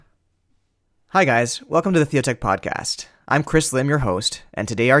Hi guys, welcome to the Theotech Podcast. I'm Chris Lim, your host, and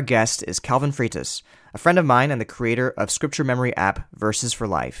today our guest is Calvin Freitas, a friend of mine and the creator of scripture memory app Verses for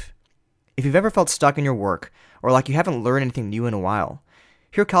Life. If you've ever felt stuck in your work, or like you haven't learned anything new in a while,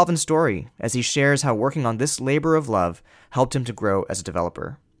 hear Calvin's story as he shares how working on this labor of love helped him to grow as a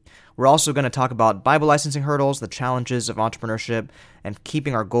developer. We're also going to talk about Bible licensing hurdles, the challenges of entrepreneurship, and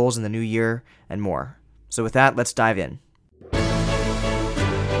keeping our goals in the new year, and more. So with that, let's dive in.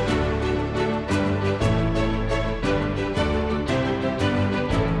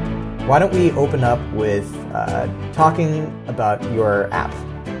 Why don't we open up with talking about your app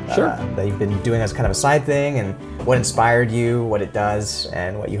that you've been doing as kind of a side thing, and what inspired you, what it does,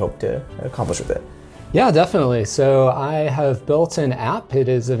 and what you hope to accomplish with it. Yeah, definitely. So I have built an app. It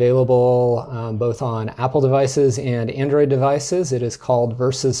is available both on Apple devices and Android devices. It is called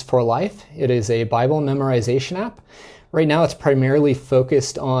Verses for Life. It is a Bible memorization app. Right now it's primarily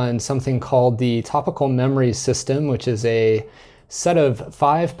focused on something called the Topical Memory System, which is a set of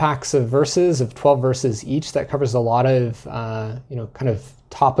 5 packs of verses, of 12 verses each, that covers a lot of kind of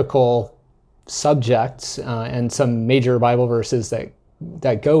topical subjects and some major Bible verses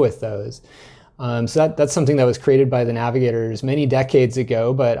that go with those. So that's something that was created by the Navigators many decades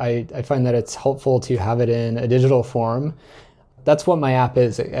ago, but I find that it's helpful to have it in a digital form. That's what my app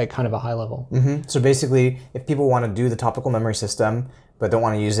is at kind of a high level. Mm-hmm. So basically, if people want to do the topical memory system, but don't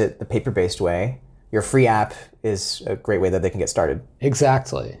want to use it the paper-based way, your free app is a great way that they can get started.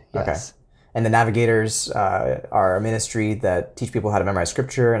 Exactly, yes. Okay. And the Navigators are a ministry that teach people how to memorize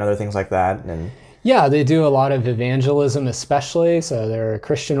scripture and other things like that. And yeah, they do a lot of evangelism especially. So they're a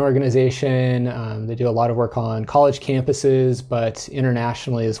Christian organization. They do a lot of work on college campuses, but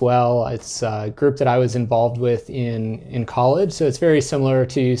internationally as well. It's a group that I was involved with in college. So it's very similar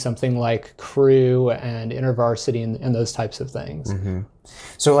to something like Cru and InterVarsity and those types of things. Mm-hmm.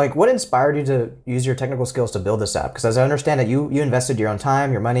 So what inspired you to use your technical skills to build this app? Because as I understand it, you invested your own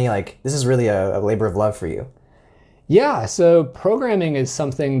time, your money. This is really a labor of love for you. Yeah, so programming is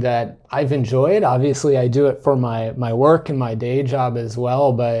something that I've enjoyed. Obviously, I do it for my work and my day job as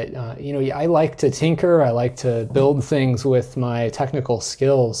well, but I like to tinker. I like to build things with my technical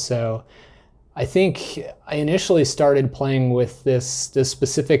skills. So I think I initially started playing with this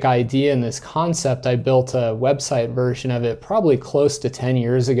specific idea and this concept. I built a website version of it probably close to 10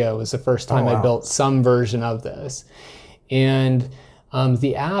 years ago. It was the first time I built some version of this. And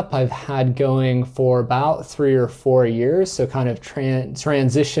the app I've had going for about 3 or 4 years, so kind of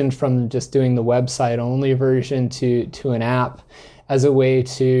transitioned from just doing the website only version to an app as a way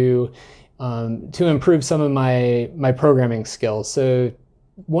to improve some of my programming skills. So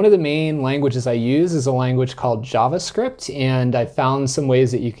one of the main languages I use is a language called JavaScript, and I found some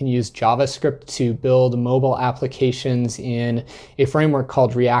ways that you can use JavaScript to build mobile applications in a framework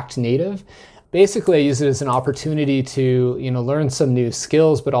called React Native. Basically, I use it as an opportunity to learn some new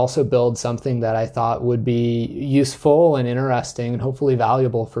skills, but also build something that I thought would be useful and interesting and hopefully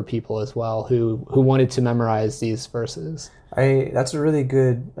valuable for people as well who wanted to memorize these verses. That's a really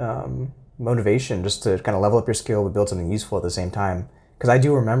good motivation, just to kind of level up your skill but build something useful at the same time. Because I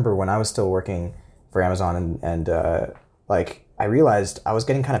do remember when I was still working for Amazon and I realized I was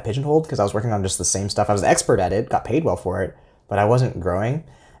getting kind of pigeonholed because I was working on just the same stuff. I was an expert at it, got paid well for it, but I wasn't growing.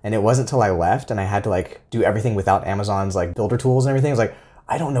 And it wasn't until I left and I had to do everything without Amazon's builder tools and everything. I was like,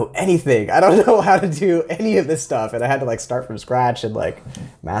 I don't know anything. I don't know how to do any of this stuff. And I had to start from scratch and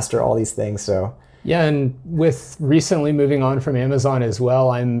master all these things. So yeah, and with recently moving on from Amazon as well,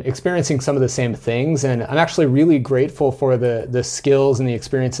 I'm experiencing some of the same things. And I'm actually really grateful for the skills and the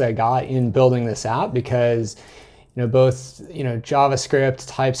experience that I got in building this app, because both JavaScript,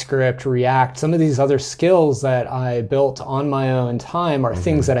 TypeScript, React, some of these other skills that I built on my own time are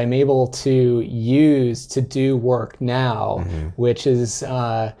things that I'm able to use to do work now, which is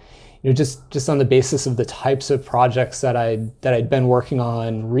just on the basis of the types of projects that I'd been working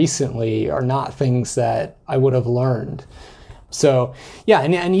on recently are not things that I would have learned. So yeah,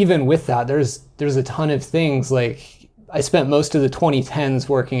 and even with that, there's a ton of things. I spent most of the 2010s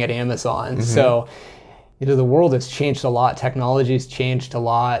working at Amazon, so the world has changed a lot. Technology's changed a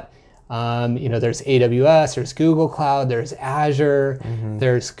lot. There's AWS, there's Google Cloud, there's Azure,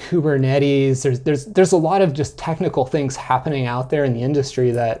 there's Kubernetes. There's a lot of just technical things happening out there in the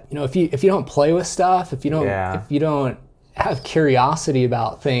industry that if you don't play with stuff, if you don't have curiosity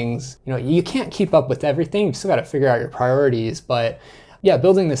about things, you can't keep up with everything. You've still got to figure out your priorities. But yeah,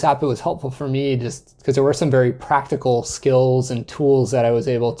 building this app, it was helpful for me just because there were some very practical skills and tools that I was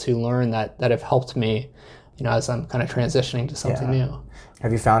able to learn that have helped me as I'm kind of transitioning to something new.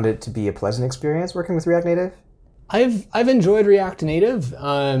 Have you found it to be a pleasant experience working with React Native? I've enjoyed React Native.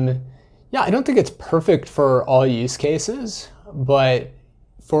 Yeah, I don't think it's perfect for all use cases, but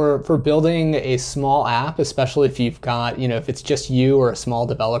for building a small app, especially if you've got, if it's just you or a small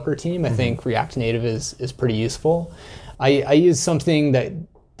developer team, I think React Native is pretty useful. I use something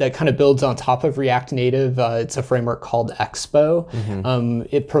that kind of builds on top of React Native. It's a framework called Expo.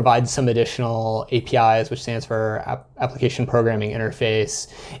 It provides some additional APIs, which stands for Application Programming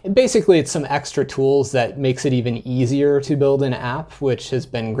Interface. And basically, it's some extra tools that makes it even easier to build an app, which has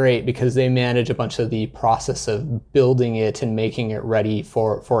been great because they manage a bunch of the process of building it and making it ready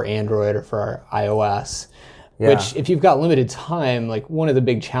for Android or for iOS. Yeah. Which, if you've got limited time, like one of the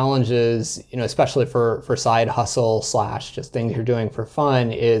big challenges, especially for side hustle / just things you're doing for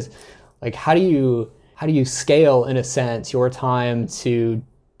fun, is like how do you scale, in a sense, your time to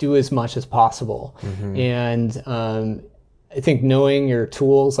do as much as possible? And I think knowing your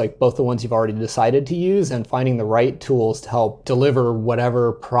tools, like both the ones you've already decided to use and finding the right tools to help deliver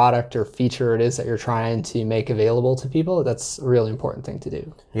whatever product or feature it is that you're trying to make available to people, that's a really important thing to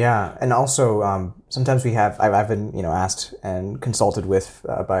do. Yeah, and also sometimes I've been asked and consulted with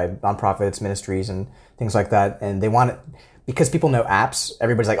by nonprofits, ministries, and things like that, and they want it, because people know apps,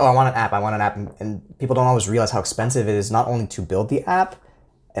 everybody's like, oh, I want an app, and people don't always realize how expensive it is not only to build the app,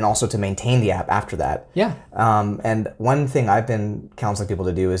 and also to maintain the app after that. Yeah. And one thing I've been counseling people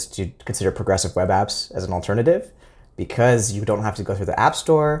to do is to consider progressive web apps as an alternative, because you don't have to go through the App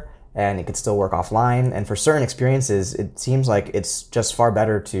Store and it can still work offline. And for certain experiences, it seems like it's just far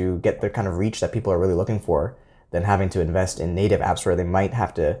better to get the kind of reach that people are really looking for than having to invest in native apps where they might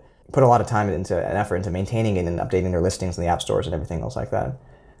have to put a lot of time and effort into maintaining it and updating their listings in the app stores and everything else like that.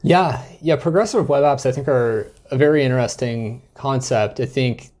 Yeah. Progressive web apps, I think, are a very interesting concept. I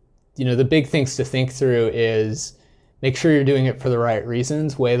think, the big things to think through is make sure you're doing it for the right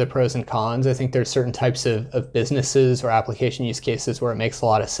reasons, weigh the pros and cons. I think there's certain types of businesses or application use cases where it makes a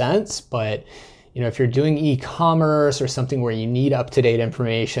lot of sense. But, if you're doing e-commerce or something where you need up-to-date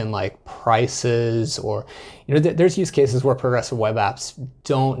information like prices, or, there's use cases where progressive web apps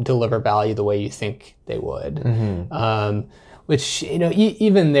don't deliver value the way you think they would. Which,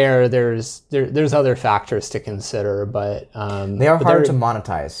 even there's other factors to consider, but they are hard to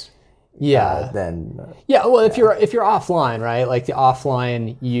monetize. Yeah. Well, if you're offline, right? Like the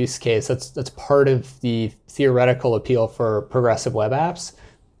offline use case, that's part of the theoretical appeal for progressive web apps.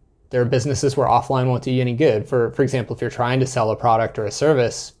 There are businesses where offline won't do you any good. For example, if you're trying to sell a product or a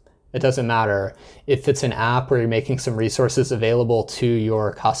service, it doesn't matter. If it's an app where you're making some resources available to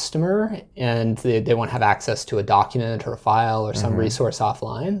your customer and they want to have access to a document or a file or some resource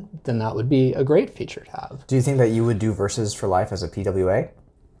offline, then that would be a great feature to have. Do you think that you would do Verses for Life as a PWA?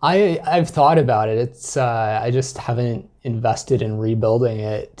 I've thought about it. It's I just haven't invested in rebuilding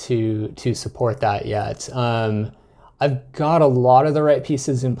it to support that yet. I've got a lot of the right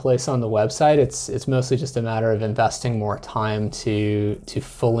pieces in place on the website. It's mostly just a matter of investing more time to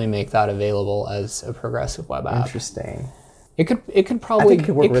fully make that available as a progressive web app. Interesting. It could probably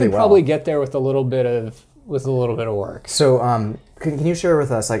get there with a little bit of work. So can you share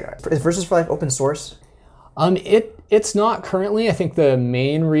with us, like, is Verses for Life open source? It's not currently. I think the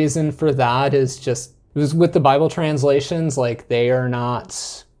main reason for that is with the Bible translations, like they are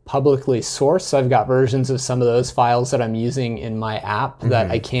not publicly sourced. So I've got versions of some of those files that I'm using in my app that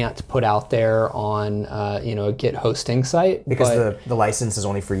I can't put out there on a Git hosting site. Because the license is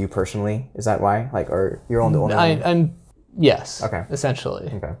only for you personally? Is that why? Like, or you're on the only Yes. Okay. Essentially.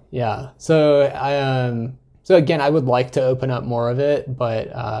 Okay. Yeah. So so again, I would like to open up more of it,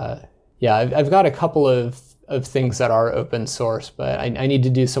 but I've got a couple of things that are open source, but I need to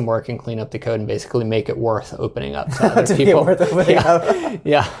do some work and clean up the code and basically make it worth opening up to other people.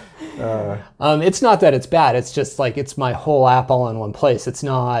 Yeah. It's not that it's bad. It's just like it's my whole app all in one place. It's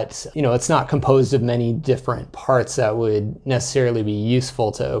not, it's not composed of many different parts that would necessarily be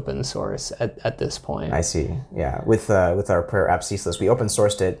useful to open source at this point. I see. Yeah. With our Prayer App Ceaseless, we open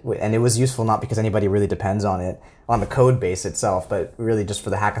sourced it, and it was useful not because anybody really depends on it, on the code base itself, but really just for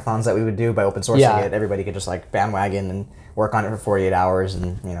the hackathons that we would do by open sourcing it. Everybody could just like bandwagon and work on it for 48 hours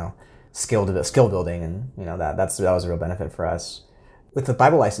and, skill building, and, that was a real benefit for us. With the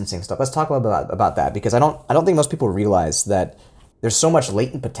Bible licensing stuff, let's talk a little bit about that, because I don't think most people realize that there's so much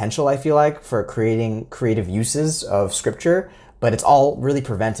latent potential, I feel like, for creating creative uses of scripture, but it's all really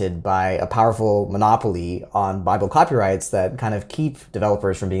prevented by a powerful monopoly on Bible copyrights that kind of keep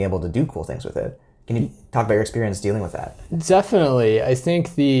developers from being able to do cool things with it. Can you talk about your experience dealing with that? Definitely. I think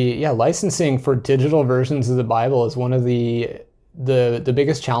licensing for digital versions of the Bible is one of the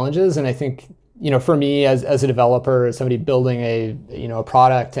biggest challenges, and I think, for me as a developer, as somebody building a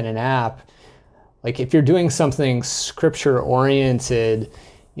product and an app, like if you're doing something scripture oriented,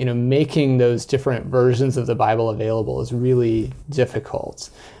 making those different versions of the Bible available is really difficult.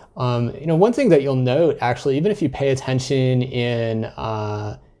 One thing that you'll note, actually, even if you pay attention in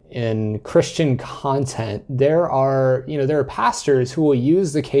Christian content, there are pastors who will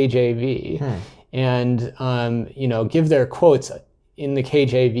use the KJV and give their quotes in the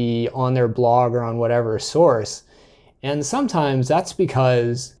KJV on their blog or on whatever source. And sometimes that's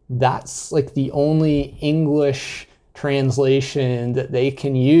because that's like the only English translation that they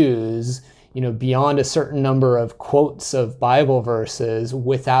can use, beyond a certain number of quotes of Bible verses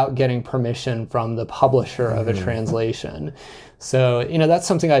without getting permission from the publisher of a translation. So, that's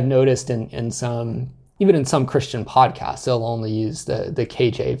something I've noticed in some Christian podcasts. They'll only use the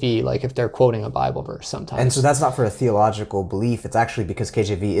KJV, like if they're quoting a Bible verse sometimes. And so that's not for a theological belief. It's actually because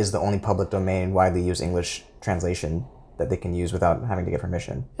KJV is the only public domain, widely used English translation that they can use without having to get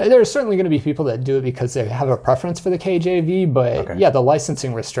permission. There are certainly going to be people that do it because they have a preference for the KJV, but the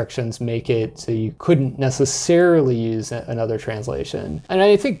licensing restrictions make it so you couldn't necessarily use another translation. And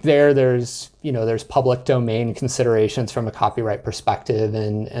I think there's public domain considerations from a copyright perspective,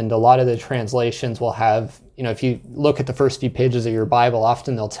 and a lot of the translations will have, if you look at the first few pages of your Bible,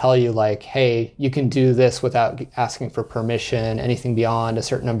 often they'll tell you like, hey, you can do this without asking for permission. Anything beyond a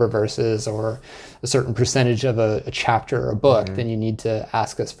certain number of verses or a certain percentage of a chapter or a book, then you need to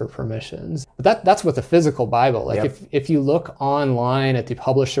ask us for permissions. But that's with the physical Bible. Like if you look online at the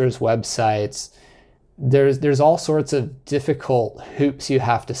publisher's websites, there's all sorts of difficult hoops you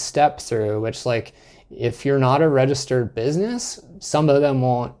have to step through, which, like, if you're not a registered business, some of them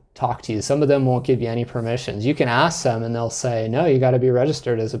won't talk to you. Some of them won't give you any permissions. You can ask them and they'll say, no, you got to be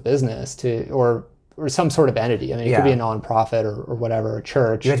registered as a business or some sort of entity. I mean, it could be a nonprofit or whatever, a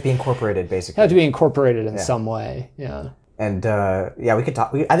church. You have to be incorporated, basically. You have to be incorporated in some way. Yeah. And we could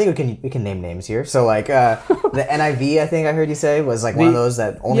talk. I think we can name names here. So like the NIV, I think I heard you say, was like one of those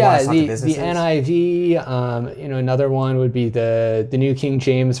that only wants to talk to businesses. The NIV. Another one would be the New King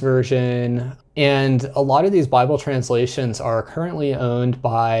James Version. And a lot of these Bible translations are currently owned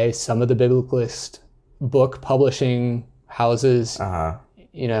by some of the biblicalist book publishing houses.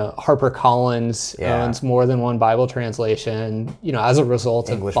 HarperCollins owns more than one Bible translation, as a result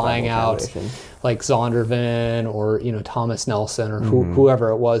English of buying out like Zondervan or, Thomas Nelson or whoever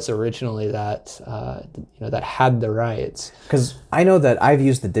it was originally that, that had the rights. Because I know that I've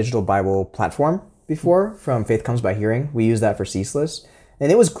used the digital Bible platform before from Faith Comes by Hearing. We use that for Ceaseless.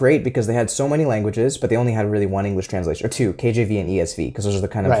 And it was great because they had so many languages, but they only had really one English translation, or two, KJV and ESV, because those are the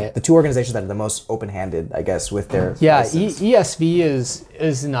kind of the two organizations that are the most open-handed, I guess, with their ESV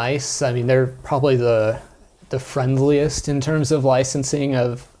is nice. I mean, they're probably the friendliest in terms of licensing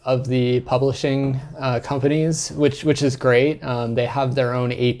of the publishing companies, which is great. They have their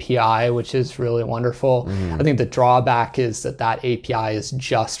own API, which is really wonderful. I think the drawback is that API is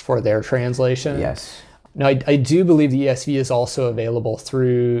just for their translation. Yes. Now, I do believe the ESV is also available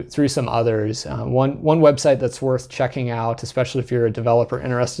through some others. One website that's worth checking out, especially if you're a developer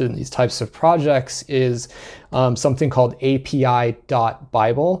interested in these types of projects, is something called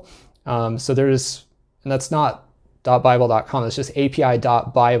api.bible. And that's not .bible.com, it's just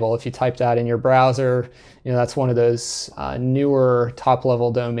api.bible. If you type that in your browser, that's one of those newer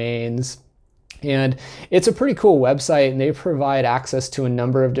top-level domains. And it's a pretty cool website, and they provide access to a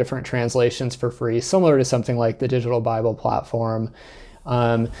number of different translations for free, similar to something like the Digital Bible platform.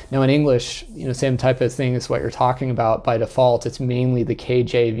 Now in English, same type of thing as what you're talking about. By default, it's mainly the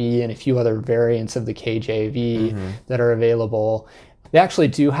KJV and a few other variants of the KJV that are available. They actually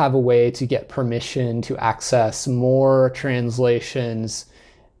do have a way to get permission to access more translations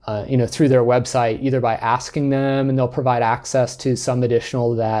through their website, either by asking them, and they'll provide access to some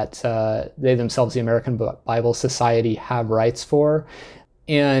additional that they themselves, the American Bible Society, have rights for.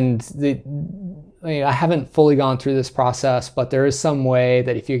 And I haven't fully gone through this process, but there is some way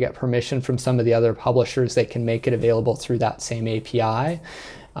that if you get permission from some of the other publishers, they can make it available through that same API.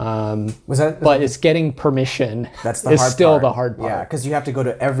 But it's getting permission. That's the hard still part. The hard part. Yeah, because you have to go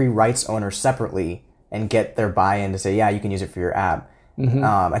to every rights owner separately and get their buy-in to say, yeah, you can use it for your app.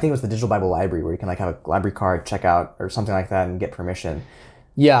 I think it was the Digital Bible Library where you can like have a library card, check out, or something like that and get permission.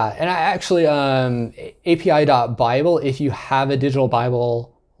 Yeah, and I actually, api.bible, if you have a Digital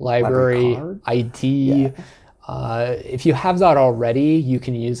Bible Library ID, if you have that already, you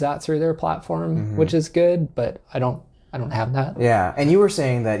can use that through their platform, which is good, but I don't have that. Yeah, and you were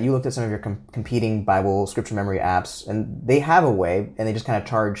saying that you looked at some of your competing Bible scripture memory apps, and they have a way, and they just kind of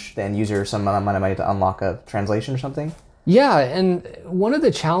charge the end user some amount of money to unlock a translation or something? Yeah, and one of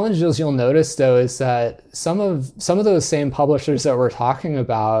the challenges you'll notice, though, is that some of those same publishers that we're talking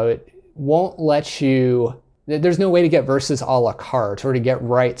about won't let you there's no way to get verses a la carte or to get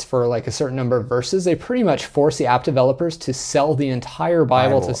rights for like a certain number of verses. They pretty much force the app developers to sell the entire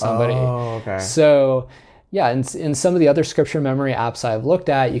Bible to somebody. Oh, okay. So yeah, in some of the other scripture memory apps I've looked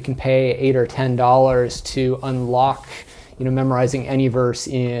at, you can pay $8 or $10 to unlock, memorizing any verse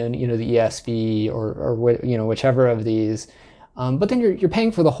in, the ESV or whichever of these. But then you're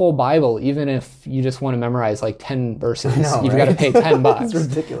paying for the whole Bible, even if you just want to memorize like 10 verses. You've got to pay $10. It's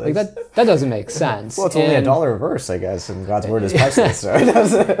ridiculous. Like that doesn't make sense. Well, it's only $1 a verse, I guess, and God's word is priceless. So it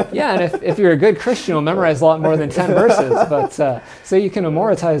doesn't. Yeah, and if you're a good Christian, you'll memorize a lot more than 10 verses. But so you can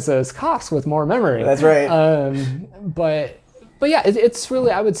amortize those costs with more memory. That's right. But yeah, it's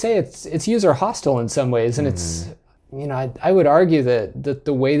really, I would say it's user hostile in some ways, and it's. I would argue that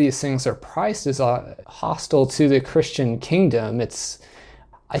the way these things are priced is hostile to the Christian kingdom.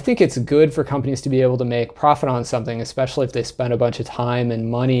 I think it's good for companies to be able to make profit on something, especially if they spend a bunch of time and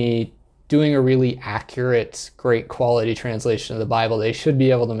money doing a really accurate, great quality translation of the Bible. They should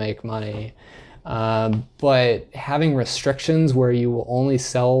be able to make money. But having restrictions where you will only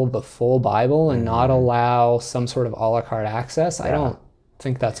sell the full Bible and not allow some sort of a la carte access, I don't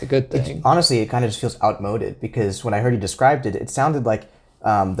think that's a good thing. Honestly, it kind of just feels outmoded, because when I heard you described it, it sounded like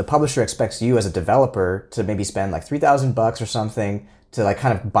the publisher expects you as a developer to maybe spend like $3,000 or something to like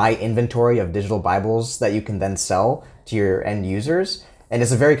kind of buy inventory of digital Bibles that you can then sell to your end users. And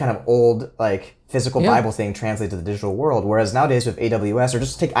it's a very kind of old like physical Bible thing translated to the digital world. Whereas nowadays with AWS, or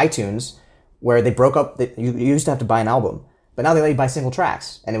just take iTunes, where they broke up, you used to have to buy an album, but now they let you buy single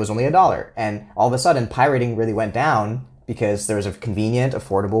tracks, and it was only $1. And all of a sudden, pirating really went down, because there was a convenient,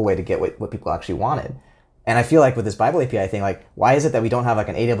 affordable way to get what people actually wanted. And I feel like with this Bible API thing, like, why is it that we don't have like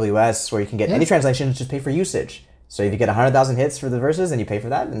an AWS where you can get any translations, just pay for usage? So if you get 100,000 hits for the verses, then you pay for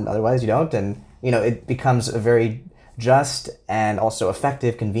that, and otherwise you don't. And, it becomes a very just and also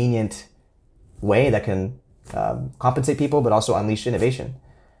effective, convenient way that can compensate people, but also unleash innovation.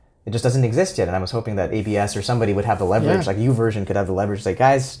 It just doesn't exist yet. And I was hoping that ABS or somebody would have the leverage, like YouVersion could have the leverage, like,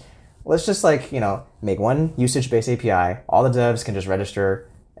 guys, let's just make one usage-based API. All the devs can just register,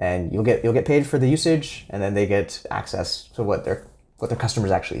 and you'll get paid for the usage, and then they get access to what their customers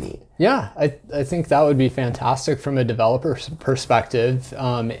actually need. Yeah, I think that would be fantastic from a developer perspective.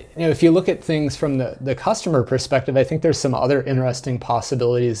 If you look at things from the customer perspective, I think there's some other interesting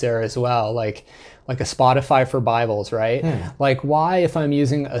possibilities there as well, like a Spotify for Bibles, right? Like, why, if I'm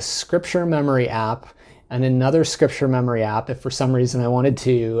using a scripture memory app and another scripture memory app, if for some reason I wanted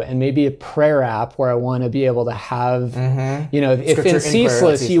to, and maybe a prayer app where I want to be able to have, if in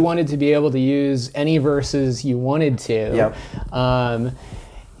Ceaseless you wanted to be able to use any verses you wanted to, and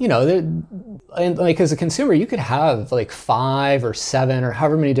like as a consumer, you could have like 5 or 7 or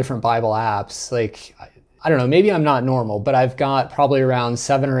however many different Bible apps. Like, I don't know, maybe I'm not normal, but I've got probably around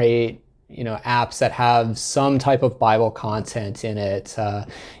 7 or 8 apps that have some type of Bible content in it.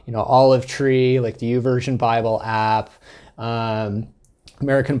 Olive Tree, like the YouVersion Bible app.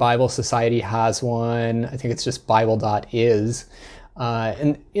 American Bible Society has one. I think it's just Bible.is.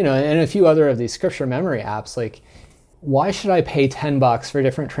 And a few other of these scripture memory apps. Like, why should I pay $10 for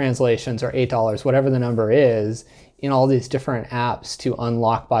different translations, or $8, whatever the number is, in all these different apps to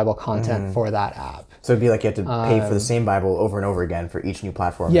unlock Bible content for that app? So it'd be like you have to pay for the same Bible over and over again for each new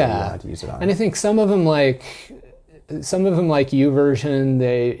platform that you want to use it on. And I think some of them like YouVersion,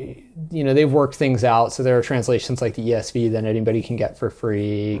 they've worked things out. So there are translations like the ESV that anybody can get for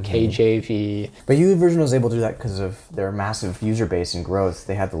free, KJV. But YouVersion was able to do that because of their massive user base and growth.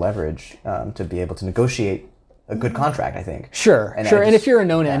 They had the leverage to be able to negotiate a good contract, I think. Sure. And if you're a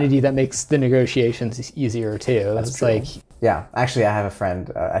known entity, that makes the negotiations easier too. That's true. Like, yeah, actually, I have a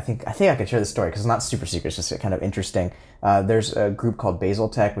friend. I think I can share this story because it's not super secret. It's just kind of interesting. There's a group called Basil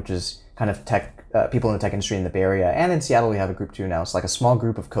Tech, which is kind of tech people in the tech industry in the Bay Area, and in Seattle we have a group too now. It's like a small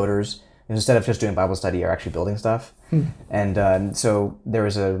group of coders, and instead of just doing Bible study, are actually building stuff. And so there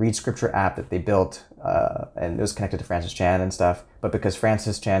was a Read Scripture app that they built, and it was connected to Francis Chan and stuff. But because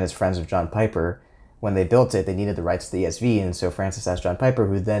Francis Chan is friends with John Piper, when they built it, they needed the rights to the ESV, and so Francis asked John Piper,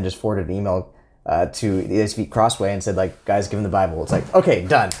 who then just forwarded an email to the ESV Crossway and said, like, guys, give him the Bible. It's like, okay,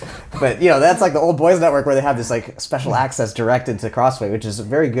 done. But, that's like the old boys network where they have this like special access directed to Crossway, which is a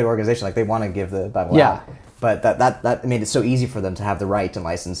very good organization. Like, they want to give the Bible out. But that made it so easy for them to have the right and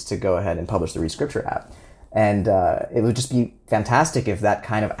license to go ahead and publish the Read Scripture app. And it would just be fantastic if that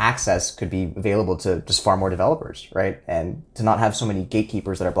kind of access could be available to just far more developers, right? And to not have so many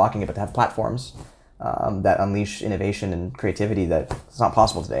gatekeepers that are blocking it, but to have platforms that unleash innovation and creativity that's not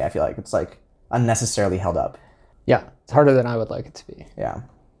possible today. I feel like it's like unnecessarily held up. Yeah, it's harder than I would like it to be. Yeah.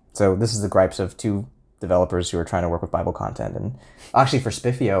 So this is the gripes of two developers who are trying to work with Bible content. And actually for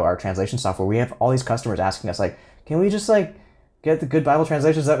Spiffio, our translation software, we have all these customers asking us like, can we just like get the good Bible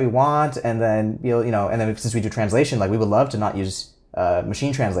translations that we want? And then, and then since we do translation, like we would love to not use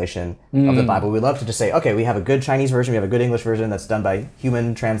machine translation of the Bible. We'd love to just say, okay, we have a good Chinese version, we have a good English version that's done by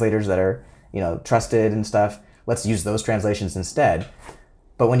human translators that are, trusted and stuff. Let's use those translations instead.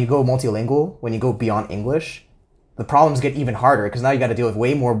 But when you go multilingual, when you go beyond English, the problems get even harder because now you got to deal with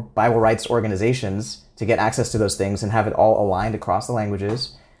way more Bible rights organizations to get access to those things and have it all aligned across the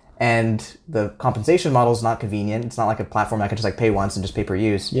languages. And the compensation model is not convenient. It's not like a platform I can just like pay once and just pay per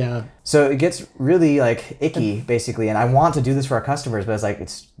use. Yeah. So it gets really like icky basically. And I want to do this for our customers, but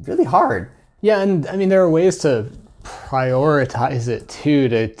it's really hard. Yeah. And I mean, there are ways to prioritize it too,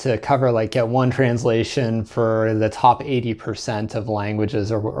 to cover like get one translation for the top 80% of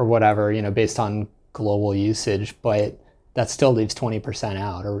languages or whatever, based on global usage, but that still leaves 20%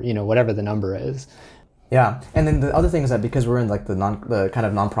 out or, whatever the number is. Yeah. And then the other thing is that because we're in like the kind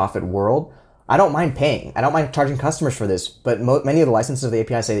of nonprofit world, I don't mind paying. I don't mind charging customers for this, but many of the licenses of the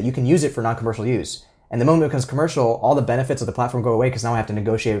API say that you can use it for non-commercial use. And the moment it becomes commercial, all the benefits of the platform go away because now I have to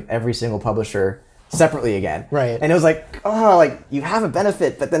negotiate with every single publisher separately again. Right. And it was like, you have a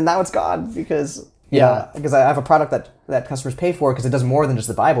benefit, but then now it's gone because because I have a product that customers pay for because it does more than just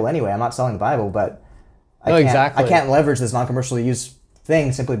the Bible anyway. I'm not selling the Bible, but I can't leverage this non-commercial use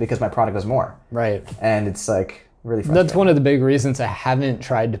thing simply because my product does more. Right. And it's like really frustrating. That's one of the big reasons I haven't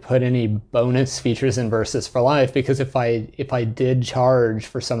tried to put any bonus features in Verses for Life, because if I did charge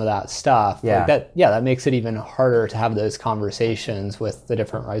for some of that stuff, that makes it even harder to have those conversations with the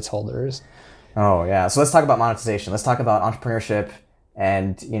different rights holders. Oh yeah. So let's talk about monetization. Let's talk about entrepreneurship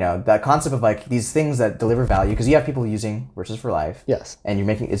and that concept of like these things that deliver value, because you have people using Verses for Life. Yes. And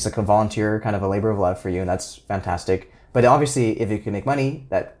it's like a volunteer kind of a labor of love for you, and that's fantastic. But obviously, if you can make money,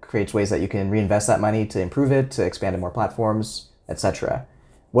 that creates ways that you can reinvest that money to improve it, to expand to more platforms, etc.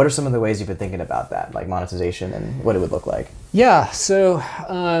 What are some of the ways you've been thinking about that, like monetization and what it would look like? Yeah. So,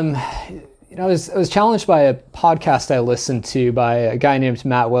 I was challenged by a podcast I listened to by a guy named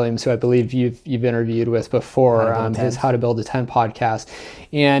Matt Williams, who I believe you've interviewed with before, his How to Build a Tent podcast.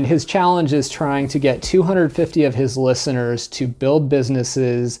 And his challenge is trying to get 250 of his listeners to build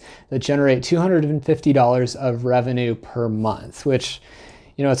businesses that generate $250 of revenue per month, which,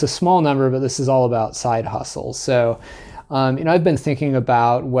 it's a small number, but this is all about side hustles. So, I've been thinking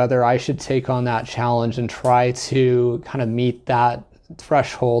about whether I should take on that challenge and try to kind of meet that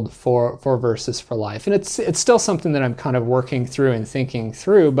threshold for Verses for Life. And it's still something that I'm kind of working through and thinking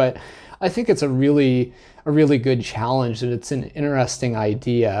through, but I think it's a really good challenge, and it's an interesting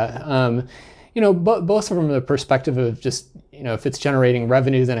idea. Both from the perspective of just, if it's generating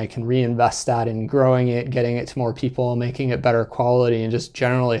revenue, then I can reinvest that in growing it, getting it to more people, making it better quality, and just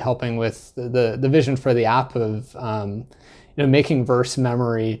generally helping with the vision for the app of, making verse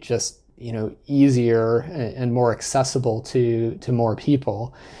memory just easier and more accessible to more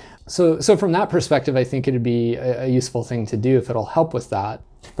people. So from that perspective, I think it'd be a useful thing to do if it'll help with that.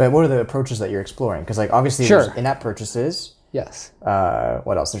 But what are the approaches that you're exploring? Because obviously there's in-app purchases. Yes.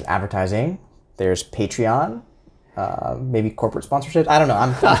 What else? There's advertising. There's Patreon. Maybe corporate sponsorships. I don't know.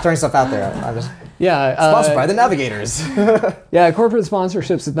 I'm throwing stuff out there. I'm just sponsored by the Navigators. Corporate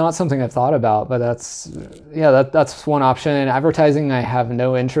sponsorships is not something I've thought about, but that's one option. And advertising, I have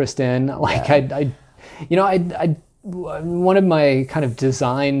no interest in. One of my kind of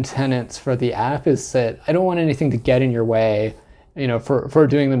design tenets for the app is that I don't want anything to get in your way, for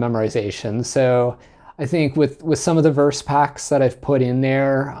doing the memorization. So I think with some of the verse packs that I've put in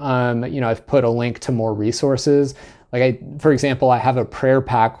there, I've put a link to more resources. For example, I have a prayer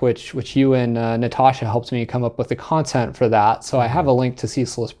pack, which you and Natasha helped me come up with the content for that. So I have a link to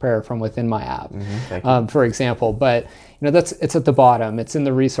Ceaseless Prayer from within my app, for example. But it's at the bottom. It's in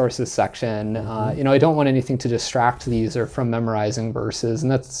the resources section. I don't want anything to distract the user from memorizing verses,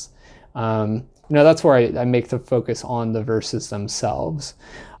 and that's that's where I make the focus on the verses themselves.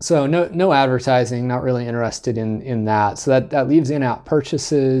 So no advertising, not really interested in that. So that leaves in-app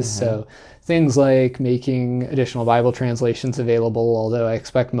purchases. So things like making additional Bible translations available, although I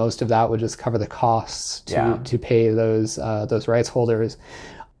expect most of that would just cover the costs to pay those rights holders.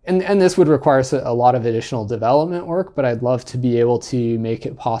 And this would require a lot of additional development work, but I'd love to be able to make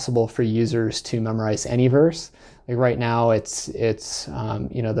it possible for users to memorize any verse. Like right now, it's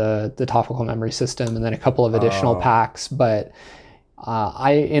the topical memory system and then a couple of additional packs. But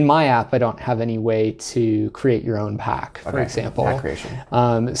in my app, I don't have any way to create your own pack, for example. Pack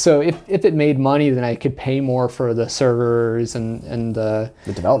creation. So if it made money, then I could pay more for the servers and the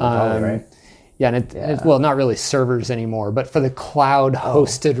development, probably, right? Yeah, and it, well, not really servers anymore, but for the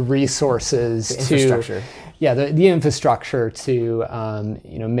cloud-hosted resources the infrastructure. The infrastructure to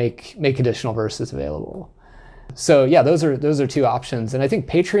make additional verses available. So yeah, those are two options, and I think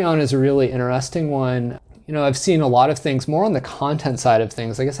Patreon is a really interesting one. I've seen a lot of things more on the content side of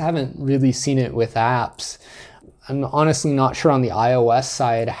things. I guess I haven't really seen it with apps. I'm honestly not sure on the iOS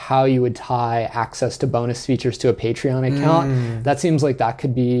side how you would tie access to bonus features to a Patreon account. That seems like that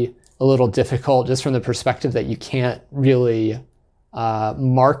could be a little difficult just from the perspective that you can't really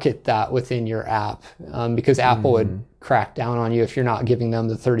market that within your app because Apple would crack down on you if you're not giving them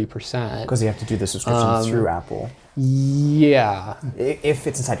the 30%. Because you have to do the subscription through Apple. Yeah. If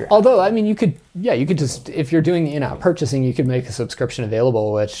it's inside your app. Although, I mean, you could just, if you're doing the in-app purchasing, you could make a subscription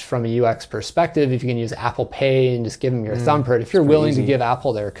available, which from a UX perspective, if you can use Apple Pay and just give them your thumbprint, if you're willing to give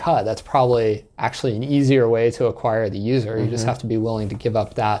Apple their cut, that's probably actually an easier way to acquire the user. You just have to be willing to give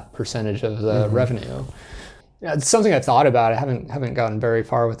up that percentage of the revenue. Yeah, it's something I've thought about. I haven't gotten very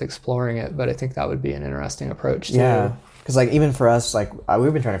far with exploring it, but I think that would be an interesting approach too. Yeah. Because even for us,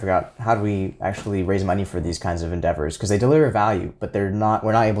 we've been trying to figure out how do we actually raise money for these kinds of endeavors, because they deliver value, but we're not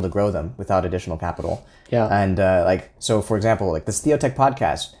able to grow them without additional capital. Yeah. And so for example, this Theotech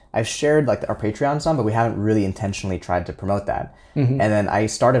podcast, I've shared our Patreon some, but we haven't really intentionally tried to promote that. And then I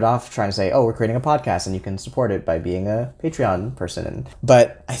started off trying to say, we're creating a podcast and you can support it by being a Patreon person.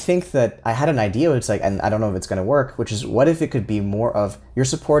 But I think that I had an idea, and I don't know if it's going to work, which is what if it could be more of you're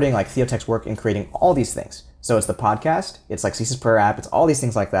supporting Theotech's work in creating all these things. So it's the podcast, it's Cesis Prayer app, it's all these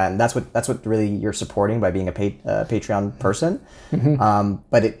things like that, and that's what really you're supporting by being a Patreon person.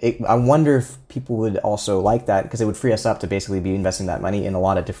 But I wonder if people would also like that, because it would free us up to basically be investing that money in a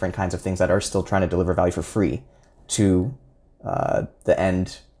lot of different kinds of things that are still trying to deliver value for free to the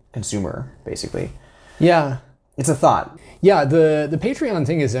end consumer, basically. Yeah, it's a thought. Yeah, the Patreon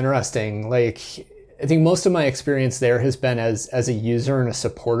thing is interesting. I think most of my experience there has been as a user and a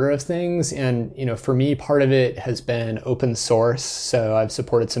supporter of things. And, for me, part of it has been open source. So I've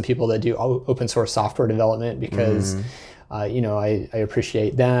supported some people that do open source software development because, I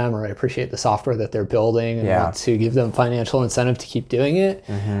appreciate them, or I appreciate the software that they're building and want to give them financial incentive to keep doing it.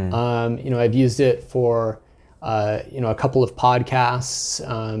 I've used it for, a couple of podcasts,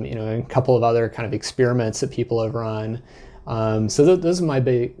 and a couple of other kind of experiments that people have run. So those are my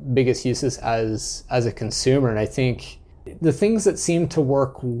biggest uses as a consumer. And I think the things that seem to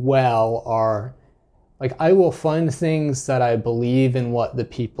work well are, I will fund things that I believe in what the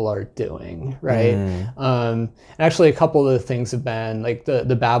people are doing, right? And actually a couple of the things have been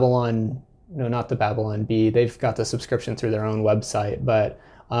the Babylon, not the Babylon Bee, they've got the subscription through their own website, but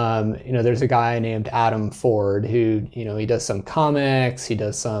there's a guy named Adam Ford who, he does some comics, he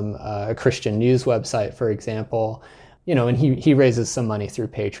does some a Christian news website, for example. And he raises some money through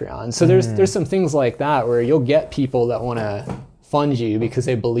Patreon. So there's some things like that where you'll get people that want to fund you because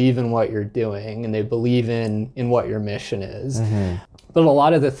they believe in what you're doing and they believe in what your mission is. But a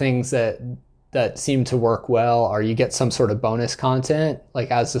lot of the things that seem to work well are you get some sort of bonus content,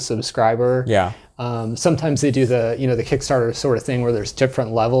 as a subscriber. Yeah. Sometimes they do the Kickstarter sort of thing where there's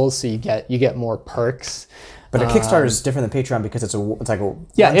different levels, so you get more perks. But a Kickstarter is different than Patreon because it's a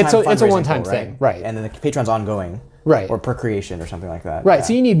one-time thing, right? And then the Patreon's ongoing, right? Or per creation or something like that, right? Yeah.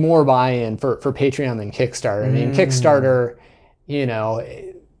 So you need more buy-in for Patreon than Kickstarter. I mean, Kickstarter,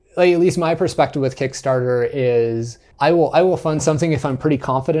 at least my perspective with Kickstarter is I will fund something if I'm pretty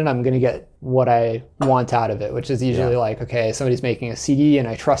confident I'm going to get what I want out of it, which is usually okay, somebody's making a CD and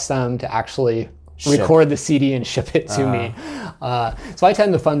I trust them to actually record the CD and ship it to me. So I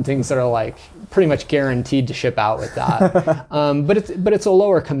tend to fund things that are pretty much guaranteed to ship out with that. But it's a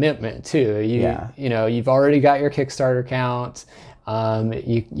lower commitment too. You've already got your Kickstarter account.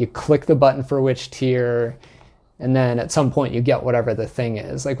 You click the button for which tier, and then at some point you get whatever the thing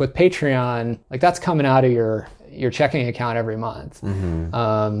is. With Patreon, that's coming out of your checking account every month.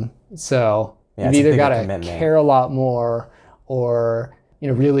 So you've either got to care a lot more or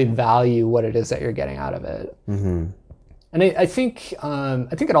really value what it is that you're getting out of it. And I think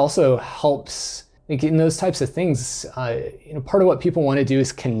it also helps in those types of things. Part of what people want to do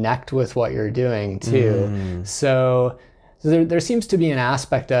is connect with what you're doing too. So there seems to be an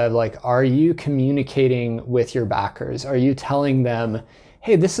aspect of are you communicating with your backers? Are you telling them,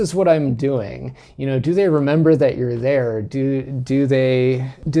 hey, this is what I'm doing? Do they remember that you're there? Do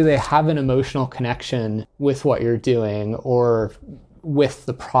they have an emotional connection with what you're doing, or with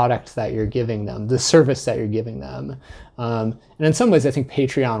the product that you're giving them, the service that you're giving them? And in some ways, I think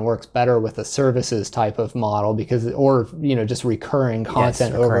Patreon works better with a services type of model or just recurring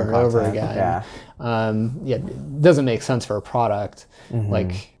content over and over again. It doesn't make sense for a product.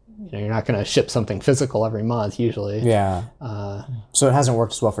 you're not going to ship something physical every month usually. Yeah. So it hasn't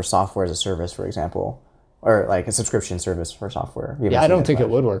worked as well for software as a service, for example, or like a subscription service for software. Yeah, I don't think it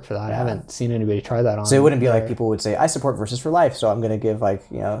would work for that. Yeah. I haven't seen anybody try that on. So it wouldn't be like people would say, I support Versus for Life, so I'm going to give like,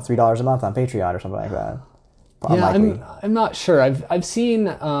 $3 a month on Patreon or something like that. Yeah, I'm not sure. I've seen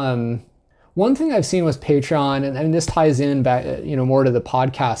one thing I've seen with Patreon, and this ties in back, more to the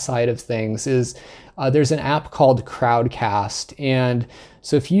podcast side of things, is there's an app called Crowdcast, and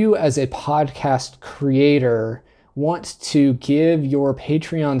so if you as a podcast creator want to give your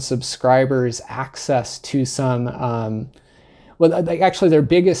Patreon subscribers access to some, actually their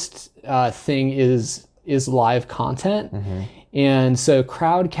biggest thing is live content, and so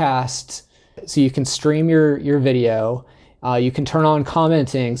Crowdcast. So you can stream your video, you can turn on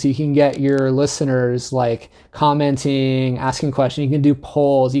commenting, so you can get your listeners like commenting, asking questions, you can do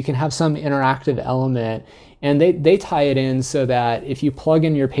polls, you can have some interactive element, and they tie it in so that if you plug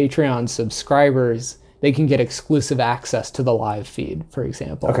in your Patreon subscribers, they can get exclusive access to the live feed, for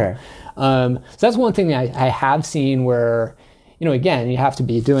example. Okay. So that's one thing that I have seen where, again, you have to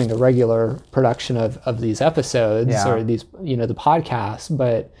be doing a regular production of these episodes or these, the podcasts,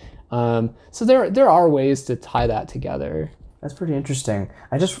 but so there are ways to tie that together. That's pretty interesting.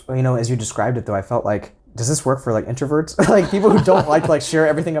 I just, as you described it though, I felt like, does this work for like introverts? Like people who don't like share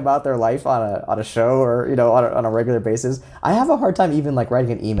everything about their life on a show or, on a regular basis? I have a hard time even like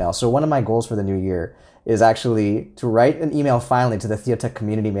writing an email. So one of my goals for the new year is actually to write an email finally to the Theotech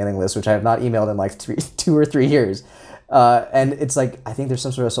community mailing list, which I have not emailed in like 2 or 3 years. And it's like, I think there's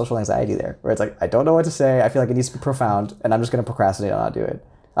some sort of social anxiety there where it's like, I don't know what to say. I feel like it needs to be profound and I'm just going to procrastinate and not do it.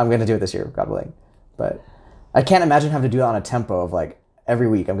 I'm going to do it this year, God willing. But I can't imagine having to do it on a tempo of like every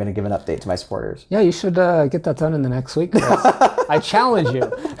week I'm going to give an update to my supporters. Yeah, you should get that done in the next week, Chris. I challenge you.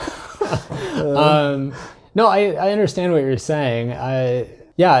 No, I understand what you're saying.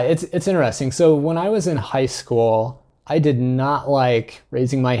 Yeah, it's interesting. So when I was in high school, I did not like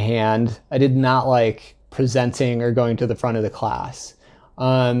raising my hand. I did not like presenting or going to the front of the class.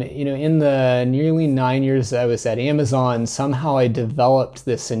 In the nearly 9 years that I was at Amazon, somehow I developed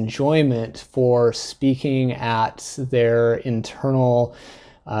this enjoyment for speaking at their internal,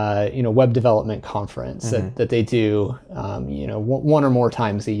 web development conference that they do, one or more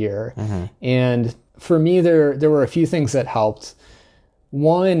times a year. And for me, there were a few things that helped.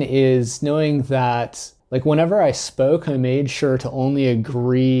 One is knowing that like whenever I spoke, I made sure to only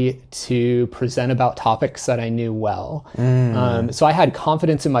agree to present about topics that I knew well. So I had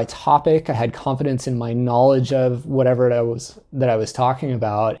confidence in my topic. I had confidence in my knowledge of whatever that I was talking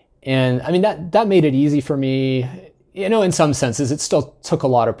about. And I mean, that made it easy for me. In some senses, it still took a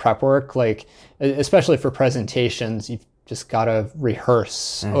lot of prep work, like especially for presentations. You've just got to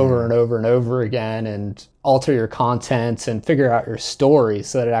rehearse over and over and over again and alter your content and figure out your story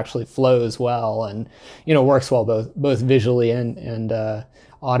so that it actually flows well and, works well both visually and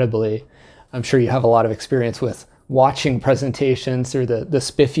audibly. I'm sure you have a lot of experience with watching presentations or the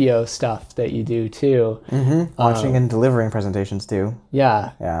Spiffio stuff that you do too. Watching and delivering presentations too.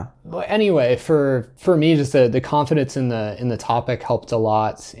 Yeah. Yeah. Well, anyway, for me, just the confidence in the topic helped a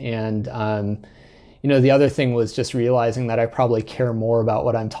lot. And, the other thing was just realizing that I probably care more about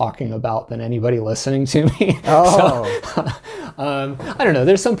what I'm talking about than anybody listening to me. Oh. So, I don't know.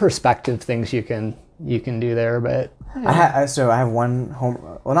 There's some perspective things you can do there, but I have one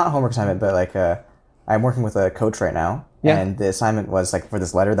not homework assignment, but like I'm working with a coach right now, and the assignment was like for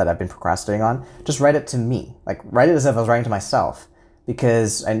this letter that I've been procrastinating on. Just write it to me, like write it as if I was writing to myself,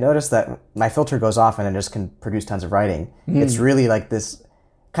 because I noticed that my filter goes off and it just can produce tons of writing. It's really like this,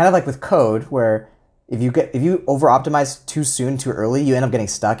 kind of like with code where. If you over optimize too soon, too early, you end up getting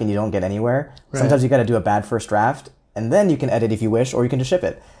stuck and you don't get anywhere. Right. Sometimes you got to do a bad first draft, and then you can edit if you wish, or you can just ship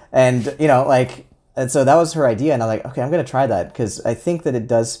it. And and so that was her idea, and I'm like, okay, I'm gonna try that because I think that it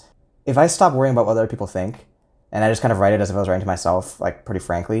does. If I stop worrying about what other people think, and I just kind of write it as if I was writing to myself, like pretty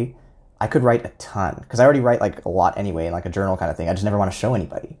frankly, I could write a ton because I already write like a lot anyway, in like a journal kind of thing. I just never want to show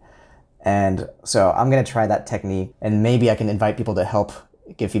anybody, and so I'm gonna try that technique, and maybe I can invite people to help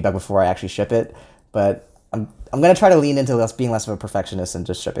give feedback before I actually ship it. But I'm going to try to lean into being less of a perfectionist and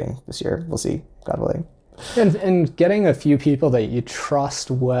just shipping this year. We'll see, God willing. And getting a few people that you trust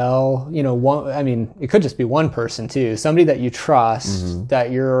well, it could just be one person too, somebody that you trust,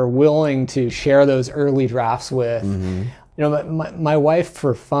 that you're willing to share those early drafts with. My wife,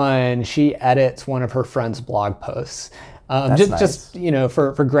 for fun, she edits one of her friends' blog posts. Just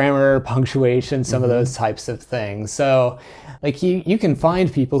for grammar, punctuation, some of those types of things. So like you can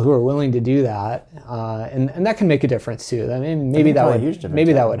find people who are willing to do that, and that can make a difference too. I mean, maybe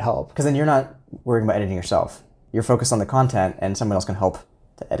that would help. Because then you're not worrying about editing yourself. You're focused on the content, and someone else can help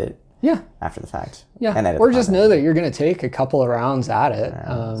to edit Yeah. after the fact. Yeah. And edit Or the just content. know that you're going to take a couple of rounds at it.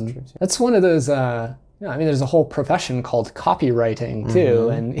 that's true, too. That's one of those, I mean, there's a whole profession called copywriting too.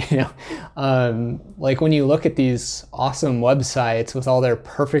 And, like when you look at these awesome websites with all their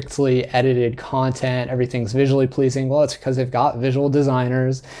perfectly edited content, everything's visually pleasing. Well, it's because they've got visual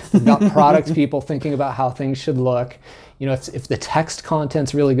designers, they've got product people thinking about how things should look. If the text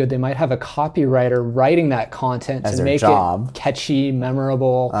content's really good, they might have a copywriter writing that content As to their make job. it catchy,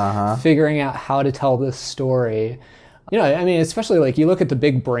 memorable, figuring out how to tell this story. I mean, especially like you look at the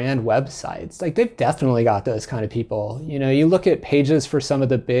big brand websites, like they've definitely got those kind of people. You look at pages for some of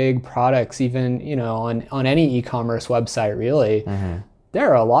the big products, even, on any e-commerce website, really. There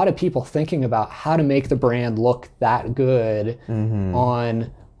are a lot of people thinking about how to make the brand look that good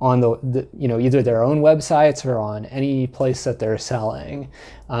on the either their own websites or on any place that they're selling,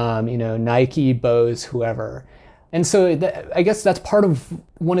 Nike, Bose, whoever. And so I guess that's part of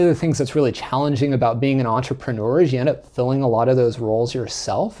one of the things that's really challenging about being an entrepreneur is you end up filling a lot of those roles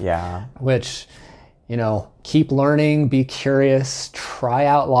yourself. Yeah. Which, keep learning, be curious, try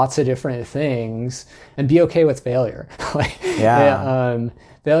out lots of different things, and be okay with failure.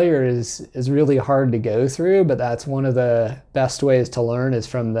 Failure is really hard to go through, but that's one of the best ways to learn is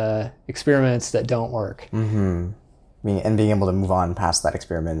from the experiments that don't work. And being able to move on past that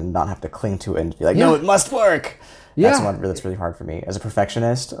experiment and not have to cling to it and be like, no, it must work. That's really hard for me. As a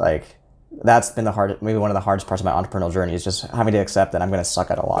perfectionist, like that's been maybe one of the hardest parts of my entrepreneurial journey is just having to accept that I'm going to suck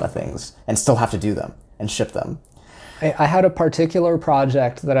at a lot of things and still have to do them and ship them. I had a particular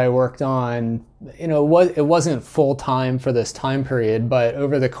project that I worked on, it wasn't full time for this time period, but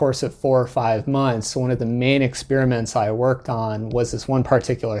over the course of 4 or 5 months, one of the main experiments I worked on was this one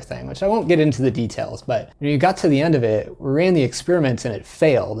particular thing, which I won't get into the details, but you got to the end of it, we ran the experiment and it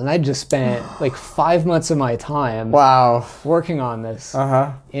failed. And I just spent like 5 months of my time working on this.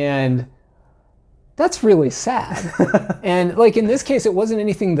 And that's really sad. And like in this case, it wasn't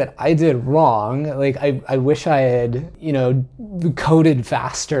anything that I did wrong. Like I wish I had, coded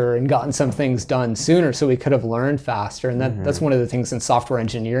faster and gotten some things done sooner so we could have learned faster. And that's one of the things in software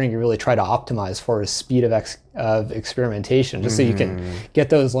engineering you really try to optimize for is speed of experimentation, just so you can get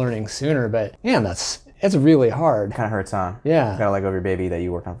those learnings sooner. But man, it's really hard. Kind of hurts, huh? Yeah. You gotta let go of your baby that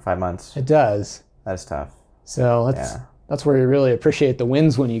you worked on for 5 months. It does. That's tough. So that's where you really appreciate the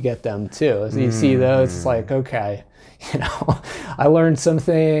wins when you get them too. As you see those, it's like, okay, I learned some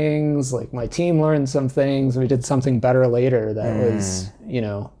things, like my team learned some things, and we did something better later that was,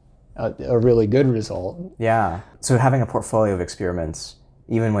 a really good result. Yeah. So having a portfolio of experiments,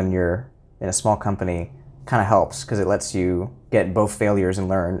 even when you're in a small company, kind of helps because it lets you get both failures and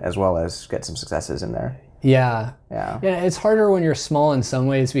learn as well as get some successes in there. Yeah, it's harder when you're small in some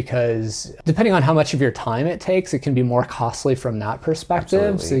ways because depending on how much of your time it takes, it can be more costly from that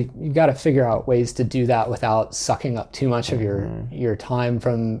perspective. Absolutely. So you've got to figure out ways to do that without sucking up too much of your time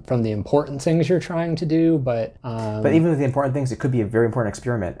from the important things you're trying to do. But even with the important things, it could be a very important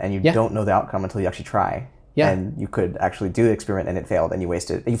experiment and you don't know the outcome until you actually try. Yeah. And you could actually do the experiment and it failed and you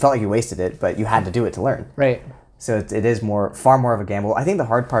wasted it. You felt like you wasted it, but you had to do it to learn. Right. So it is far more of a gamble. I think the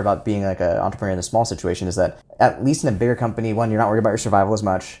hard part about being like an entrepreneur in a small situation is that at least in a bigger company, one, you're not worried about your survival as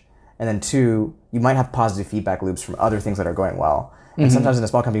much. And then two, you might have positive feedback loops from other things that are going well. And sometimes in a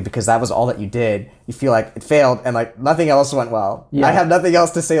small company, because that was all that you did, you feel like it failed and like nothing else went well. Yeah. I have nothing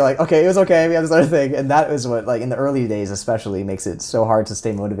else to say like, okay, it was okay, we have this other thing. And that is what, like in the early days especially, makes it so hard to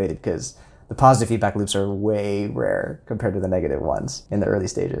stay motivated because the positive feedback loops are way rare compared to the negative ones in the early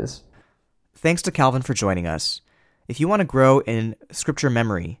stages. Thanks to Calvin for joining us. If you want to grow in scripture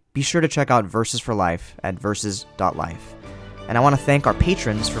memory, be sure to check out Verses for Life at verses.life. And I want to thank our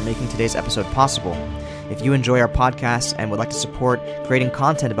patrons for making today's episode possible. If you enjoy our podcast and would like to support creating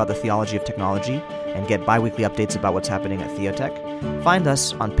content about the theology of technology and get bi-weekly updates about what's happening at Theotech, find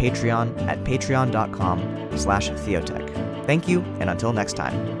us on Patreon at patreon.com/Theotech. Thank you, and until next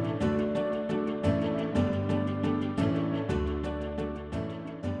time.